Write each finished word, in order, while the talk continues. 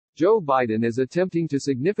Joe Biden is attempting to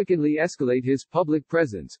significantly escalate his public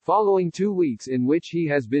presence, following 2 weeks in which he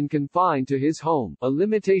has been confined to his home, a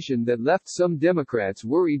limitation that left some Democrats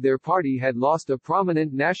worried their party had lost a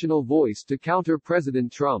prominent national voice to counter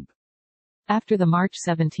President Trump. After the March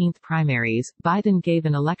 17 primaries, Biden gave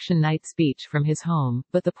an election night speech from his home,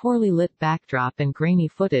 but the poorly lit backdrop and grainy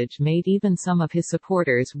footage made even some of his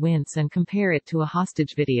supporters wince and compare it to a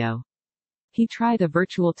hostage video. He tried a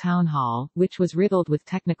virtual town hall, which was riddled with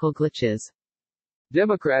technical glitches.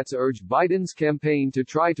 Democrats urged Biden's campaign to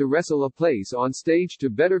try to wrestle a place on stage to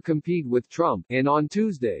better compete with Trump, and on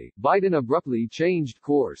Tuesday, Biden abruptly changed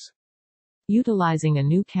course. Utilizing a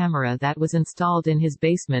new camera that was installed in his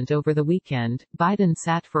basement over the weekend, Biden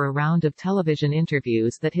sat for a round of television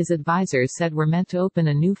interviews that his advisors said were meant to open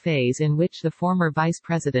a new phase in which the former vice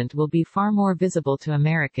president will be far more visible to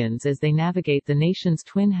Americans as they navigate the nation's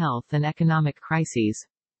twin health and economic crises.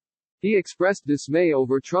 He expressed dismay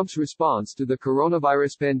over Trump's response to the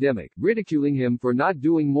coronavirus pandemic, ridiculing him for not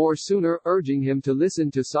doing more sooner, urging him to listen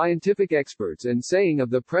to scientific experts and saying of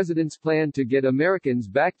the president's plan to get Americans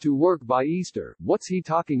back to work by Easter, "What's he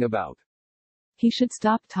talking about? He should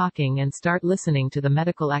stop talking and start listening to the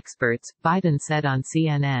medical experts," Biden said on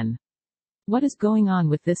CNN. "What is going on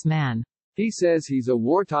with this man? He says he's a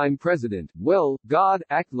wartime president. Well, God,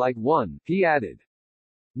 act like one," he added.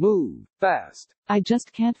 "Move fast. I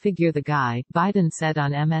just can't figure the guy," Biden said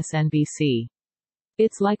on MSNBC.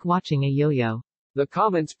 "It's like watching a yo-yo." The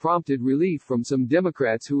comments prompted relief from some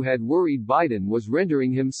Democrats who had worried Biden was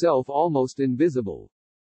rendering himself almost invisible.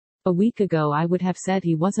 "A week ago I would have said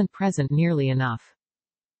he wasn't present nearly enough.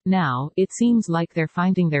 Now, it seems like they're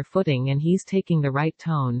finding their footing and he's taking the right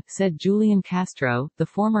tone," said Julian Castro, the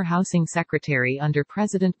former housing secretary under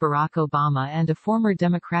President Barack Obama and a former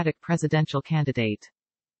Democratic presidential candidate.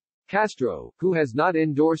 Castro, who has not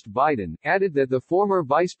endorsed Biden, added that the former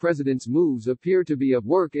vice president's moves appear to be a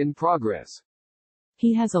work in progress.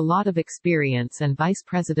 "He has a lot of experience and Vice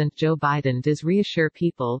President Joe Biden does reassure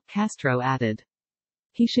people," Castro added.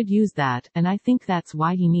 "He should use that, and I think that's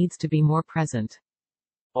why he needs to be more present."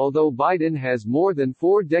 Although Biden has more than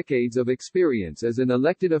 4 decades of experience as an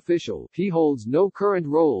elected official, he holds no current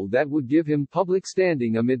role that would give him public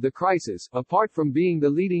standing amid the crisis, apart from being the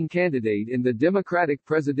leading candidate in the Democratic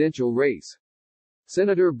presidential race.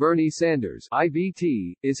 Senator Bernie Sanders,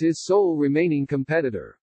 IBT, is his sole remaining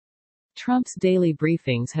competitor. Trump's daily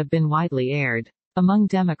briefings have been widely aired. Among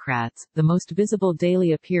Democrats, the most visible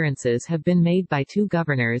daily appearances have been made by 2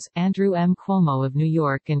 governors, Andrew M. Cuomo of New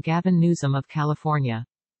York and Gavin Newsom of California.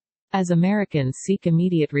 As Americans seek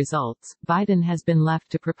immediate results, Biden has been left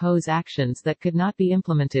to propose actions that could not be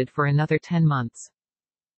implemented for another 10 months.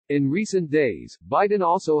 In recent days, Biden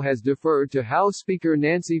also has deferred to House Speaker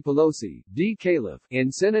Nancy Pelosi, D. Calif,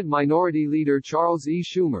 and Senate Minority Leader Charles E.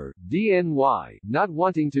 Schumer, DNY, not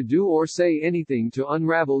wanting to do or say anything to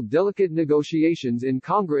unravel delicate negotiations in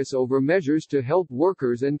Congress over measures to help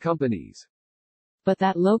workers and companies. But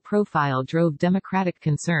that low profile drove Democratic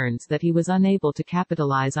concerns that he was unable to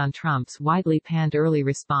capitalize on Trump's widely panned early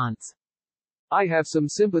response. "I have some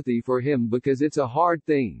sympathy for him because it's a hard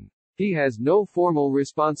thing. He has no formal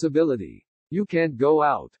responsibility. You can't go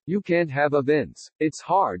out. You can't have events. It's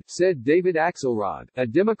hard," said David Axelrod, a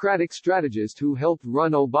Democratic strategist who helped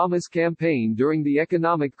run Obama's campaign during the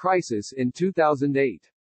economic crisis in 2008.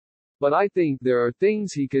 "But I think there are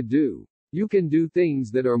things he could do. You can do things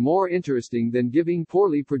that are more interesting than giving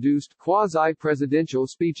poorly produced quasi-presidential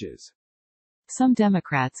speeches." Some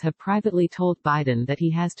Democrats have privately told Biden that he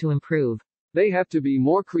has to improve. "They have to be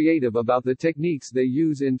more creative about the techniques they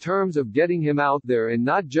use in terms of getting him out there and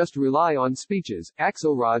not just rely on speeches,"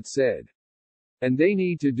 Axelrod said. "And they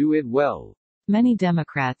need to do it well." Many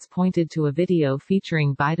Democrats pointed to a video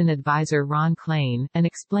featuring Biden advisor Ron Klain, an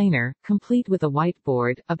explainer, complete with a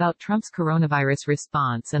whiteboard, about Trump's coronavirus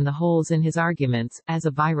response and the holes in his arguments, as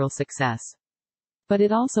a viral success. But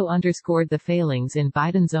it also underscored the failings in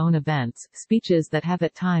Biden's own events, speeches that have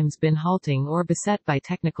at times been halting or beset by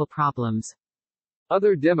technical problems.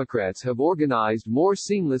 Other Democrats have organized more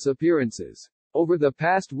seamless appearances. Over the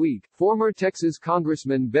past week, former Texas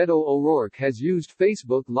Congressman Beto O'Rourke has used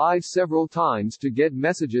Facebook Live several times to get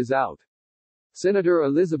messages out. Senator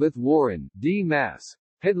Elizabeth Warren, D-Mass,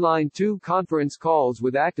 headlined 2 conference calls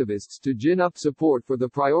with activists to gin up support for the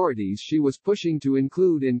priorities she was pushing to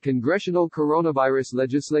include in congressional coronavirus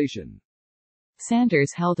legislation.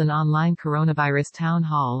 Sanders held an online coronavirus town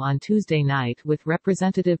hall on Tuesday night with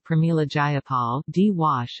Representative Pramila Jayapal,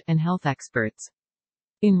 D-Wash, and health experts.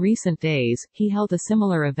 In recent days, he held a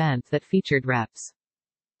similar event that featured Reps.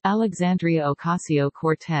 Alexandria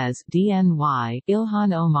Ocasio-Cortez (DNY),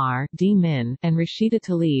 Ilhan Omar (D-Min), and Rashida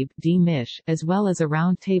Tlaib (D-Mish), as well as a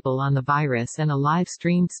round table on the virus and a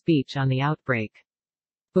live-streamed speech on the outbreak.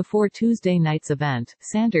 Before Tuesday night's event,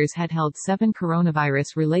 Sanders had held 7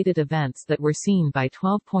 coronavirus-related events that were seen by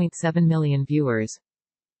 12.7 million viewers.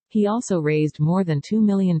 He also raised more than $2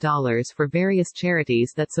 million for various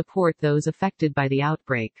charities that support those affected by the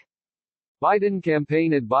outbreak. Biden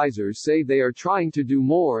campaign advisors say they are trying to do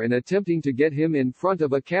more and attempting to get him in front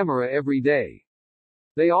of a camera every day.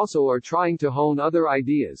 They also are trying to hone other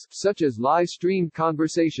ideas, such as live-streamed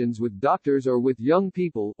conversations with doctors or with young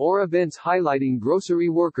people, or events highlighting grocery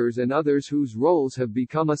workers and others whose roles have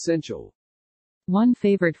become essential. One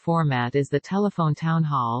favored format is the telephone town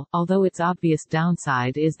hall, although its obvious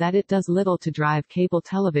downside is that it does little to drive cable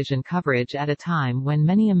television coverage at a time when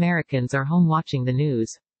many Americans are home watching the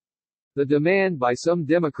news. The demand by some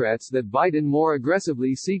Democrats that Biden more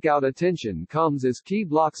aggressively seek out attention comes as key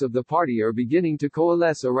blocs of the party are beginning to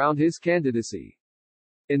coalesce around his candidacy.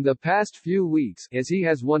 In the past few weeks, as he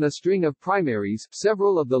has won a string of primaries,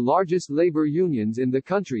 several of the largest labor unions in the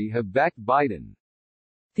country have backed Biden.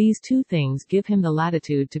 These two things give him the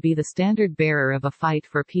latitude to be the standard bearer of a fight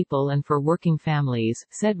for people and for working families,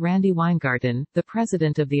 said Randy Weingarten, the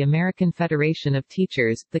president of the American Federation of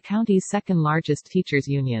Teachers, the county's second-largest teachers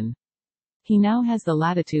union. He now has the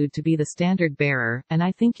latitude to be the standard bearer, and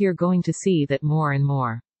I think you're going to see that more and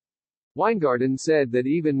more. Weingarten said that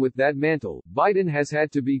even with that mantle, Biden has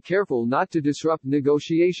had to be careful not to disrupt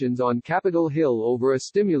negotiations on Capitol Hill over a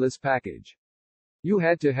stimulus package. You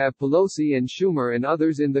had to have Pelosi and Schumer and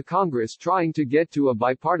others in the Congress trying to get to a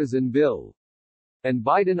bipartisan bill. And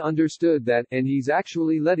Biden understood that, and he's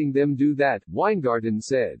actually letting them do that, Weingarten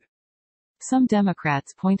said. Some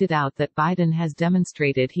Democrats pointed out that Biden has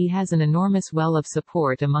demonstrated he has an enormous well of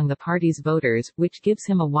support among the party's voters, which gives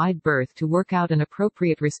him a wide berth to work out an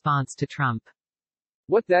appropriate response to Trump.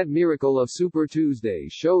 What that miracle of Super Tuesday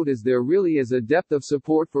showed is there really is a depth of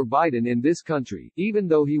support for Biden in this country, even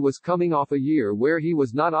though he was coming off a year where he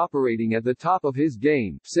was not operating at the top of his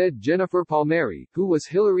game, said Jennifer Palmieri, who was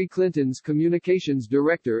Hillary Clinton's communications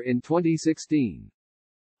director in 2016.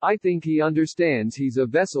 I think he understands he's a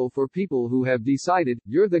vessel for people who have decided,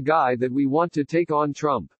 you're the guy that we want to take on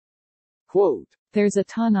Trump. Quote, there's a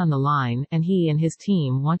ton on the line, and he and his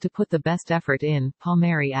team want to put the best effort in,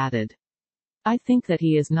 Palmieri added. I think that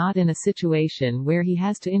he is not in a situation where he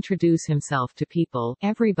has to introduce himself to people.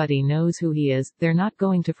 Everybody knows who he is, they're not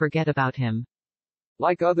going to forget about him.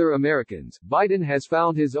 Like other Americans, Biden has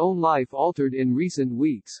found his own life altered in recent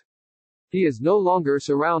weeks. He is no longer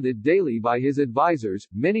surrounded daily by his advisors,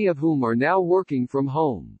 many of whom are now working from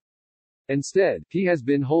home. Instead, he has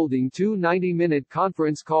been holding 2 90-minute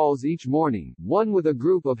conference calls each morning, one with a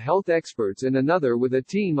group of health experts and another with a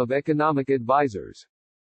team of economic advisors.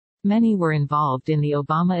 Many were involved in the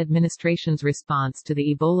Obama administration's response to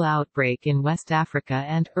the Ebola outbreak in West Africa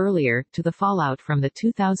and, earlier, to the fallout from the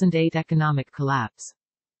 2008 economic collapse.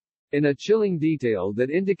 In a chilling detail that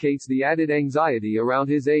indicates the added anxiety around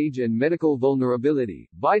his age and medical vulnerability,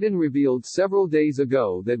 Biden revealed several days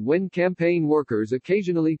ago that when campaign workers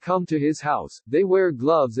occasionally come to his house, they wear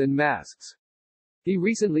gloves and masks. He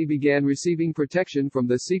recently began receiving protection from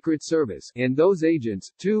the Secret Service, and those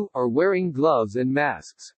agents, too, are wearing gloves and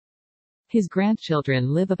masks. His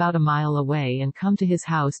grandchildren live about a mile away and come to his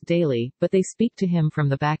house daily, but they speak to him from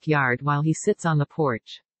the backyard while he sits on the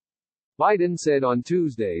porch. Biden said on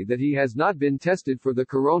Tuesday that he has not been tested for the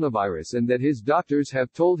coronavirus and that his doctors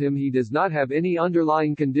have told him he does not have any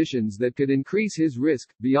underlying conditions that could increase his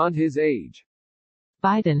risk, beyond his age.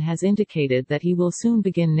 Biden has indicated that he will soon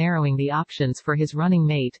begin narrowing the options for his running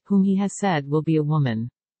mate, whom he has said will be a woman.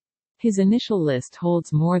 His initial list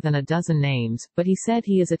holds more than a dozen names, but he said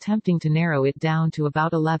he is attempting to narrow it down to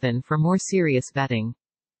about 11 for more serious vetting.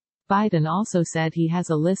 Biden also said he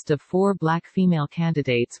has a list of 4 black female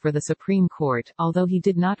candidates for the Supreme Court, although he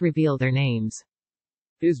did not reveal their names.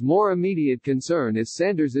 His more immediate concern is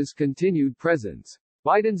Sanders's continued presence.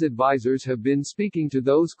 Biden's advisors have been speaking to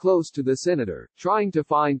those close to the senator, trying to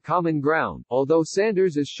find common ground, although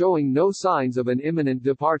Sanders is showing no signs of an imminent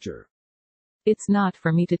departure. It's not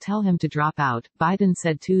for me to tell him to drop out, Biden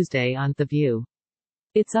said Tuesday on The View.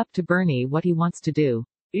 It's up to Bernie what he wants to do.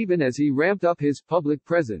 Even as he ramped up his public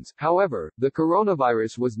presence, however, the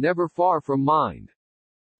coronavirus was never far from mind.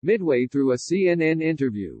 Midway through a CNN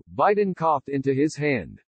interview, Biden coughed into his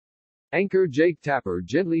hand. Anchor Jake Tapper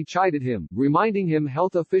gently chided him, reminding him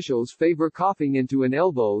health officials favor coughing into an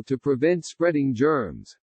elbow to prevent spreading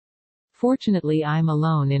germs. Fortunately, I'm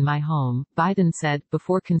alone in my home, Biden said,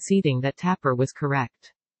 before conceding that Tapper was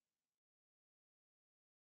correct.